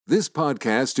This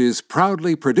podcast is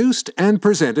proudly produced and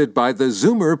presented by the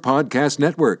Zoomer Podcast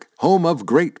Network, home of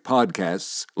great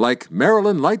podcasts like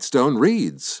Marilyn Lightstone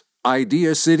Reads,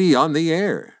 Idea City on the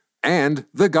Air, and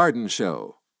The Garden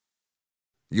Show.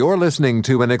 You're listening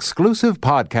to an exclusive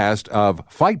podcast of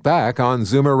Fight Back on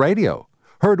Zoomer Radio,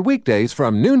 heard weekdays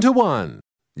from noon to 1.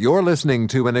 You're listening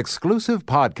to an exclusive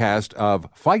podcast of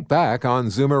Fight Back on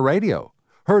Zoomer Radio,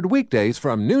 heard weekdays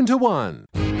from noon to 1.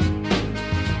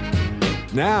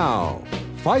 Now,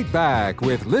 Fight Back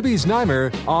with Libby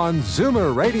Znaimer on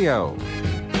Zoomer Radio.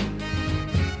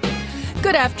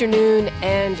 Good afternoon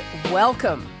and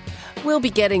welcome. We'll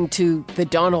be getting to the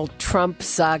Donald Trump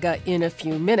saga in a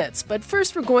few minutes, but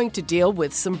first we're going to deal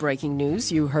with some breaking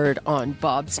news you heard on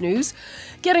Bob's News.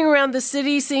 Getting around the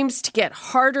city seems to get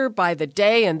harder by the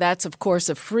day, and that's, of course,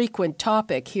 a frequent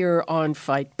topic here on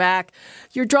Fight Back.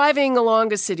 You're driving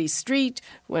along a city street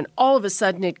when all of a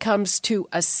sudden it comes to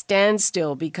a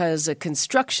standstill because a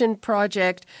construction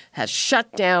project has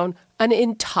shut down an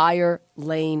entire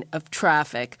lane of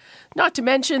traffic. Not to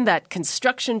mention that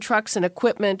construction trucks and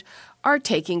equipment are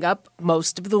taking up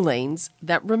most of the lanes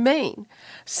that remain.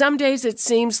 Some days it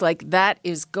seems like that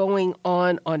is going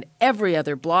on every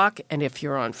other block, and if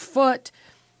you're on foot,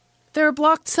 there are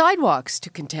blocked sidewalks to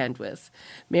contend with.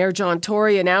 Mayor John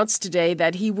Tory announced today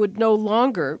that he would no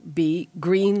longer be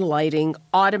green lighting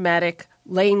automatic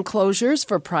lane closures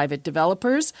for private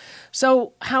developers.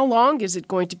 So how long is it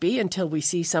going to be until we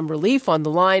see some relief? On the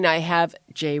line, I have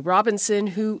Jay Robinson,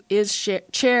 who is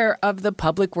chair of the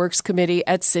Public Works Committee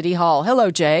at City Hall. Hello,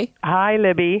 Jay. Hi,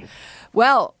 Libby.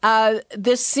 Well,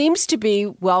 this seems to be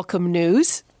welcome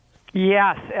news.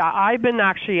 Yes, I've been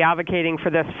actually advocating for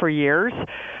this for years.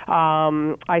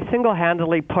 I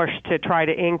single-handedly pushed to try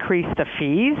to increase the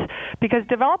fees because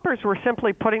developers were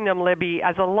simply putting them, Libby,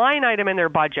 as a line item in their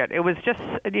budget. It was just,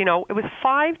 it was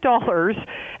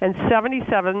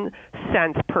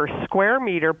 $5.77 per square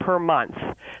meter per month.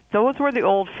 Those were the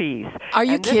old fees. Are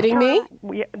you kidding me?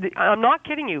 I'm not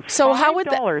kidding you. So how would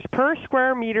 $5 per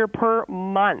square meter per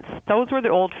month. Those were the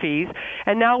old fees,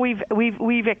 and now we've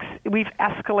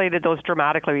escalated those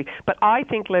dramatically. But I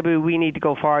think, Libby, we need to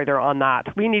go farther on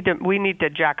that. We need to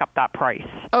jack up that price.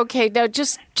 Okay, now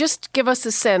just give us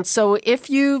a sense. So if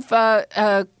you've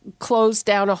closed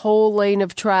down a whole lane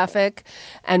of traffic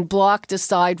and blocked a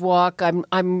sidewalk,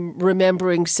 I'm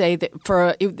remembering say that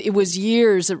it was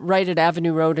years right at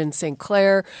Avenue Road in St.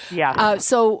 Clair. Yeah.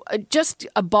 So just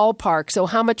a ballpark. So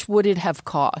how much would it have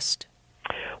cost?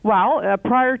 Well,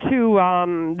 prior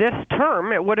to this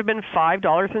term, it would have been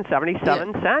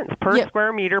 $5.77 per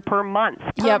square meter per month.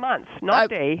 Month, not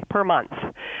day, per month.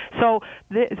 So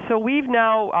we've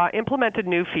now implemented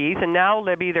new fees, and now,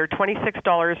 Libby, they're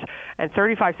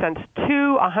 $26.35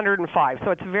 to $105.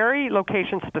 So it's very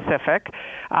location-specific.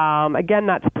 Again,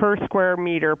 that's per square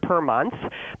meter per month.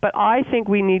 But I think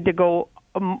we need to go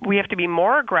we have to be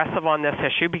more aggressive on this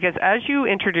issue because as you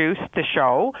introduced the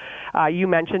show, you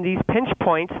mentioned these pinch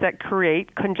points that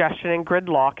create congestion and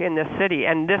gridlock in this city.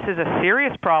 And this is a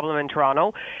serious problem in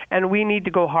Toronto, and we need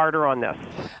to go harder on this.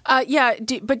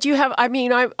 But you have,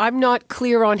 I'm not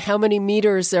clear on how many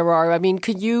meters there are. I mean,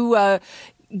 could you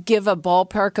give a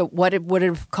ballpark of what it would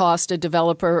have cost a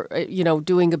developer,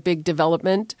 doing a big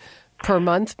development? Per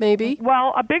month, maybe?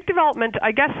 Well, a big development,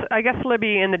 I guess,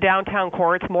 Libby, in the downtown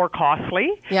core, it's more costly.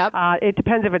 Yep. It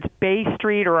depends if it's Bay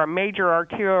Street or a major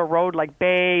arterial road like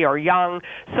Bay or Yonge.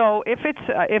 So if it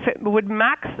would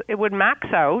max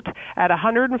out at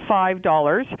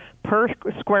 $105 per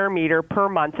square meter per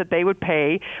month that they would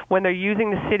pay when they're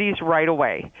using the city's right of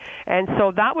way, and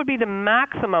so that would be the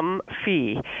maximum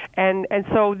fee. And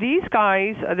so these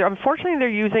guys, unfortunately, they're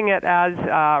using it as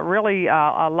really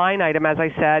a line item, as I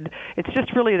said. It's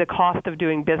just really the cost of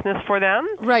doing business for them.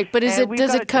 Right, but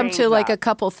does it come to like a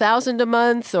couple thousand a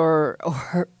month, or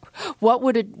what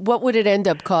would it end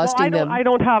up costing them? I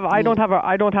don't have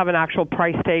an actual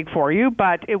price tag for you,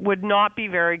 but it would not be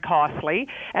very costly,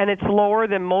 and it's lower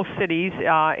than most cities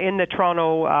in the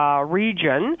Toronto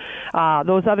region.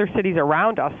 Those other cities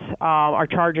around us are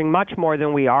charging much more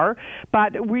than we are,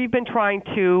 but we've been trying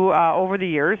to over the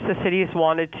years. The city has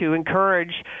wanted to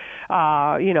encourage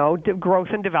growth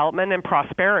and development and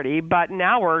prosperity, but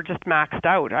now we're just maxed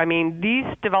out. I mean, these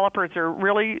developers they're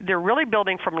really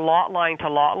building from lot line to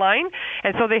lot line,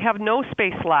 and so they have no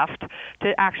space left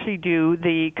to actually do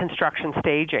the construction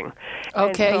staging.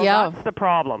 Okay, and so yeah. That's the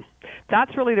problem.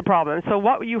 That's really the problem. So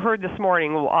what you heard this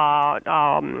morning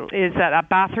is that at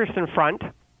Bathurst in front,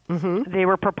 they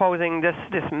were proposing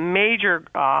this major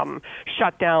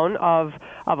shutdown of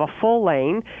a full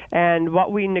lane, and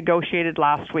what we negotiated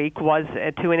last week was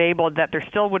to enable that there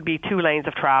still would be 2 lanes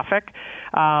of traffic,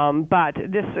 but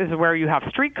this is where you have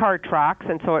streetcar tracks,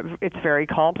 and so it's very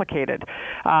complicated.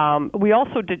 We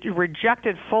also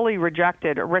fully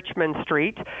rejected Richmond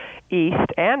Street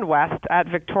east and west at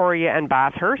Victoria and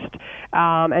Bathurst,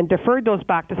 and deferred those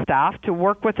back to staff to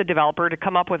work with the developer to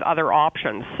come up with other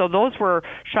options. So those were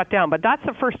shut down, but that's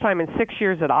the first time in 6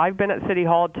 years that I've been at City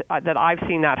Hall that I've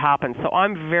seen that happen. So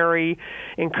I'm very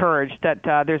encouraged that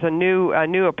there's a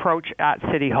new approach at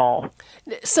City Hall.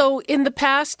 So in the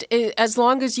past, as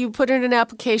long as you put in an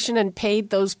application and paid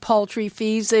those paltry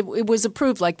fees, it was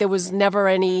approved. Like there was never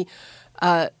any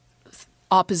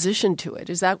opposition to it.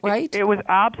 Is that right? It was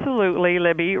absolutely,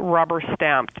 Libby, rubber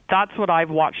stamped. That's what I've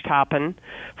watched happen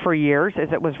for years,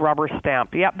 is it was rubber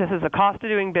stamped. Yep, this is a cost of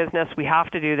doing business. We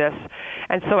have to do this.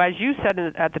 And so as you said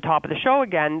at the top of the show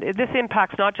again, this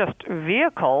impacts not just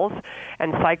vehicles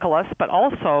and cyclists, but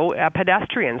also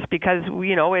pedestrians, because,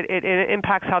 it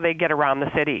impacts how they get around the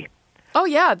city. Oh,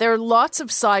 yeah. There are lots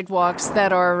of sidewalks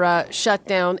that are shut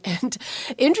down. And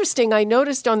interesting, I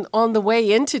noticed on the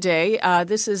way in today,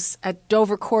 this is at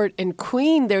Dover Court and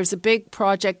Queen, there's a big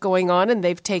project going on, and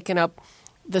they've taken up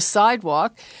the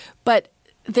sidewalk. But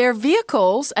their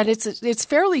vehicles, and it's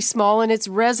fairly small, and it's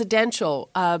residential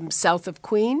south of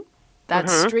Queen, that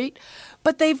street.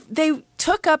 But they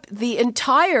took up the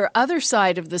entire other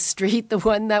side of the street, the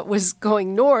one that was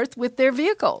going north, with their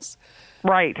vehicles.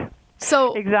 Right.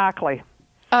 So exactly.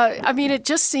 It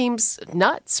just seems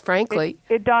nuts, frankly.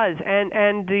 It does,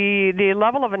 and the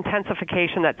level of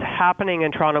intensification that's happening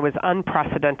in Toronto is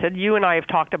unprecedented. You and I have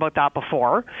talked about that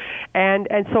before, and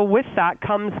so with that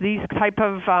comes these type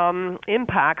of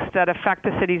impacts that affect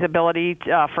the city's ability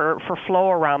for flow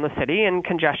around the city and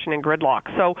congestion and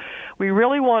gridlock. So we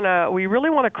really want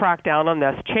to crack down on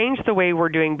this, change the way we're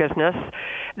doing business.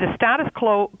 The status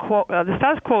quo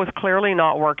is clearly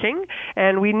not working,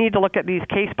 and we need to look at these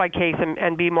case by case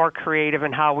and be more creative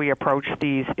in how we approach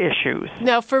these issues.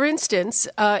 Now, for instance,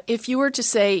 if you were to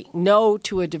say no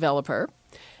to a developer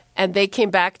and they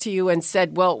came back to you and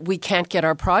said, well, we can't get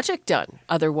our project done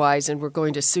otherwise and we're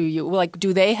going to sue you,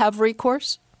 do they have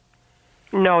recourse?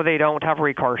 No, they don't have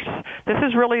recourse. This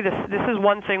is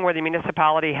one thing where the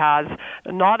municipality has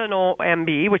not an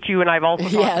OMB, which you and I have also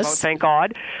talked about, thank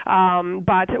God.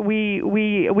 But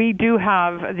we do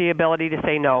have the ability to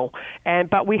say no,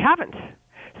 but we haven't.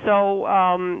 So,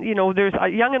 there's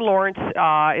Yonge and Lawrence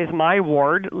is my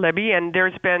ward, Libby, and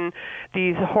there's been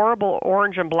these horrible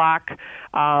orange and black,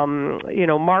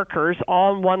 markers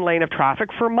on one lane of traffic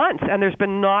for months, and there's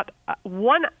been not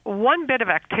one bit of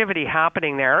activity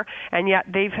happening there, and yet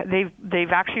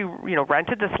they've actually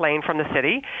rented this lane from the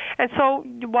city, and so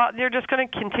they're just going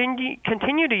to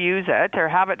continue to use it or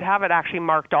have it actually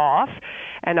marked off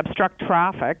and obstruct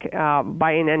traffic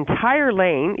by an entire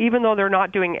lane, even though they're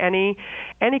not doing any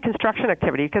construction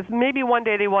activity, because maybe one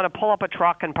day they want to pull up a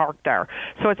truck and park there.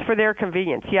 So it's for their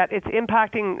convenience. Yet it's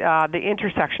impacting the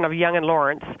intersection of Yonge and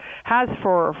Lawrence, has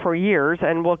for years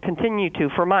and will continue to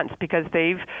for months, because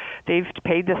they've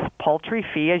paid this paltry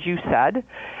fee, as you said,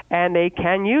 and they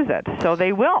can use it. So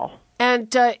they will.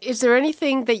 And is there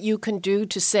anything that you can do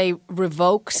to, say,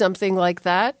 revoke something like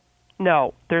that?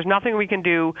 No, there's nothing we can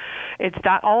do. It's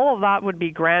that all of that would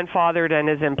be grandfathered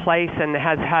and is in place and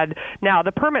has had. Now,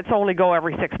 the permits only go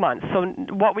every 6 months. So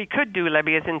what we could do,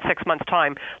 Libby, is in 6 months'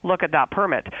 time look at that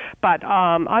permit. But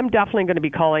I'm definitely going to be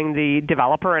calling the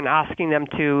developer and asking them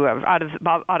to, out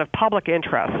of public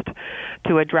interest,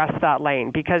 to address that lane,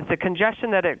 because the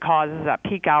congestion that it causes at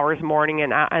peak hours, morning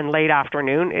and late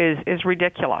afternoon, is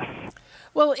ridiculous.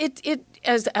 Well, it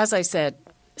as I said,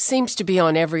 seems to be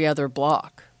on every other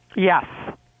block. Yes,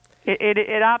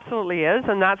 it absolutely is,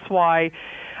 and that's why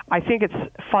I think it's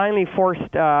finally forced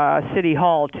City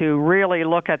Hall to really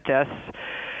look at this.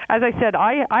 As I said,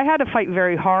 I had to fight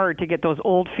very hard to get those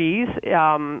old fees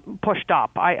pushed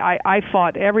up. I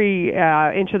fought every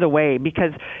inch of the way,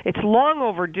 because it's long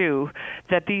overdue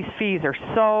that these fees are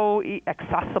so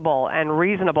accessible and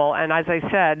reasonable, and as I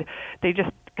said, they just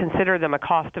consider them a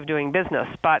cost of doing business.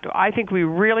 But I think we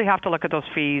really have to look at those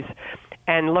fees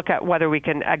and look at whether we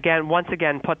can once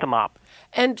again put them up.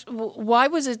 And why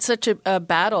was it such a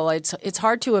battle? It's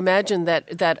hard to imagine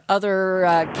that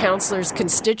other councillors'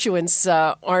 constituents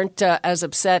aren't as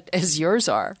upset as yours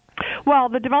are. Well,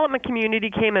 the development community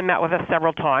came and met with us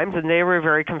several times, and they were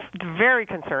very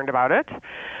concerned about it.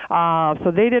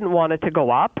 So they didn't want it to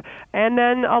go up. And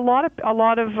then I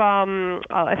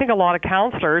think a lot of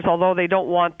councillors, although they don't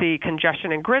want the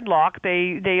congestion and gridlock,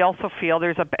 they also feel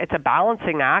it's a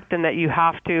balancing act, and that you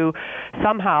have to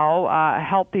somehow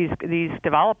help these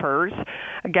developers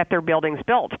get their buildings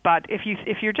built. But if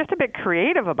you're just a bit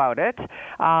creative about it,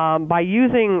 by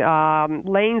using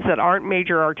lanes that aren't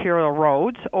major arterial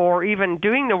roads, or even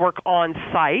doing the work on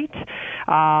site,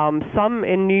 some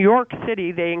in New York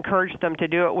City, they encourage them to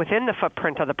do it within the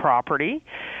footprint of the property.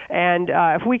 And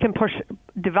if we can push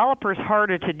developers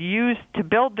harder to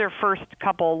build their first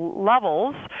couple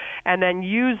levels, and then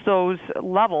use those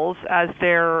levels as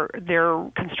their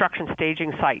construction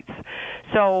staging sites.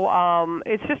 So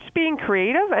it's just being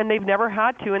creative, and they've never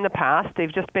had to in the past.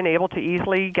 They've just been able to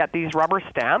easily get these rubber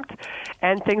stamped,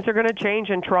 and things are going to change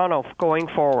in Toronto going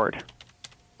forward.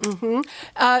 Mm-hmm.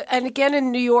 And again,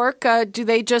 in New York, do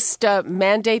they just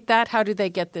mandate that? How do they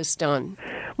get this done?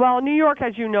 Well, New York,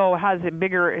 as you know, has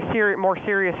more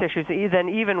serious issues than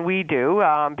even we do,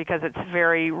 because it's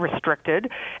very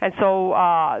restricted. And so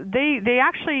they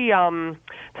actually,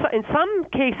 so in some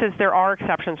cases, there are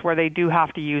exceptions where they do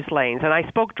have to use lanes. And I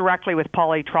spoke directly with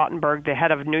Polly Trottenberg, the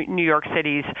head of New York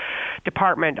City's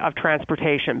Department of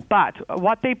Transportation. But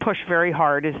what they push very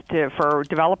hard is for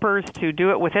developers to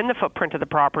do it within the footprint of the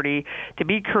property, to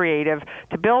be creative,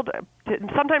 to build.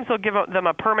 Sometimes they'll give them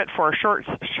a permit for a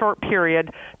short period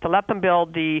to let them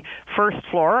build the first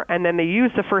floor, and then they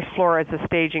use the first floor as a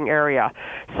staging area.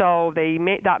 So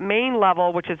that main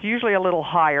level, which is usually a little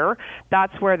higher,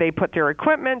 that's where they put their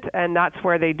equipment, and that's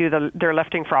where they do their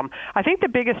lifting from. I think the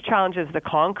biggest challenge is the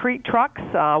concrete trucks.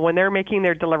 When they're making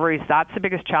their deliveries, that's the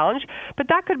biggest challenge. But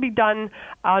that could be done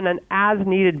on an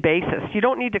as-needed basis. You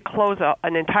don't need to close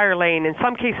an entire lane, in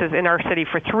some cases in our city,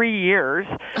 for 3 years.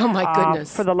 Oh, my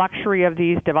goodness. For the luxury of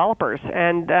these developers,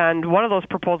 and one of those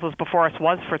proposals before us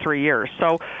was for 3 years.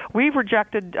 So we've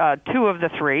rejected 2 of the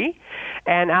 3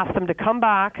 and asked them to come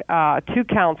back to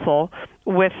council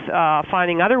with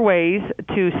finding other ways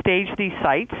to stage these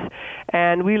sites,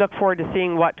 and we look forward to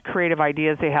seeing what creative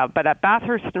ideas they have. But at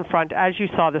Bathurst and Front, as you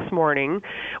saw this morning,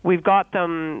 we've got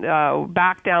them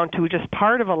back down to just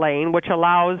part of a lane, which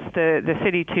allows the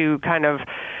city to kind of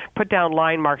put down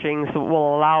line markings that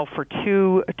will allow for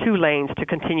two lanes to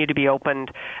continue to be opened,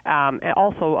 and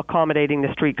also accommodating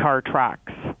the streetcar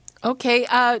tracks. Okay,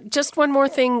 just one more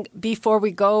thing before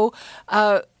we go.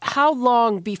 How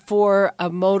long before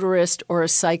a motorist or a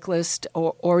cyclist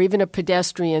or even a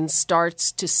pedestrian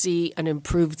starts to see an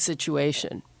improved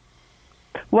situation?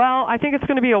 Well, I think it's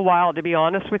going to be a while, to be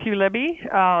honest with you, Libby.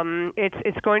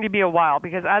 It's going to be a while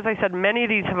because, as I said, many of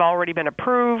these have already been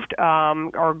approved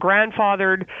or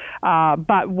grandfathered.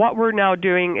 But what we're now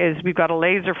doing is we've got a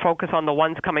laser focus on the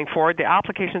ones coming forward, the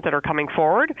applications that are coming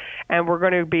forward, and we're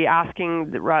going to be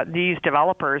asking these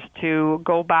developers to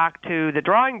go back to the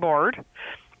drawing board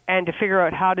and to figure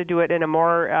out how to do it in a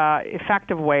more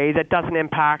effective way that doesn't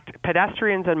impact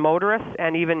pedestrians and motorists,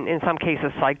 and even in some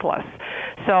cases cyclists.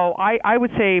 So I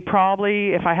would say probably,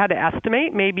 if I had to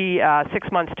estimate, maybe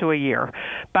 6 months to a year.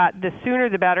 But the sooner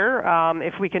the better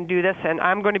if we can do this. And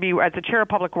I'm going to be, as the Chair of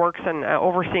Public Works and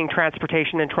overseeing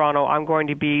transportation in Toronto, I'm going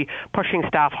to be pushing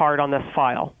staff hard on this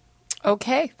file.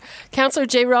 Okay. Councillor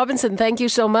Jay Robinson, thank you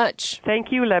so much.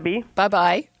 Thank you, Libby.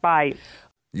 Bye-bye. Bye.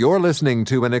 You're listening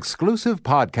to an exclusive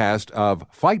podcast of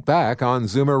Fight Back on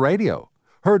Zoomer Radio.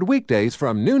 Heard weekdays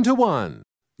from noon to 1.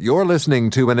 You're listening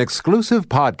to an exclusive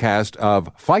podcast of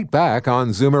Fight Back on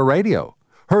Zoomer Radio.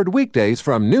 Heard weekdays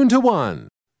from noon to 1.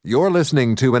 You're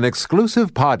listening to an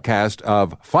exclusive podcast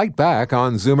of Fight Back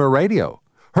on Zoomer Radio.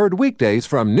 Heard weekdays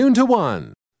from noon to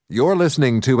 1. You're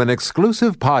listening to an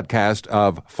exclusive podcast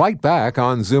of Fight Back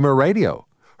on Zoomer Radio.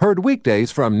 Heard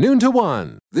weekdays from noon to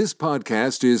 1. This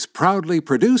podcast is proudly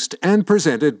produced and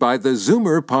presented by the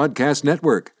Zoomer Podcast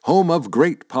Network, home of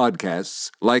great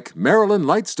podcasts like Marilyn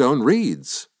Lightstone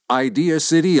Reads, Idea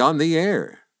City on the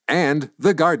Air, and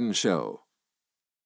The Garden Show.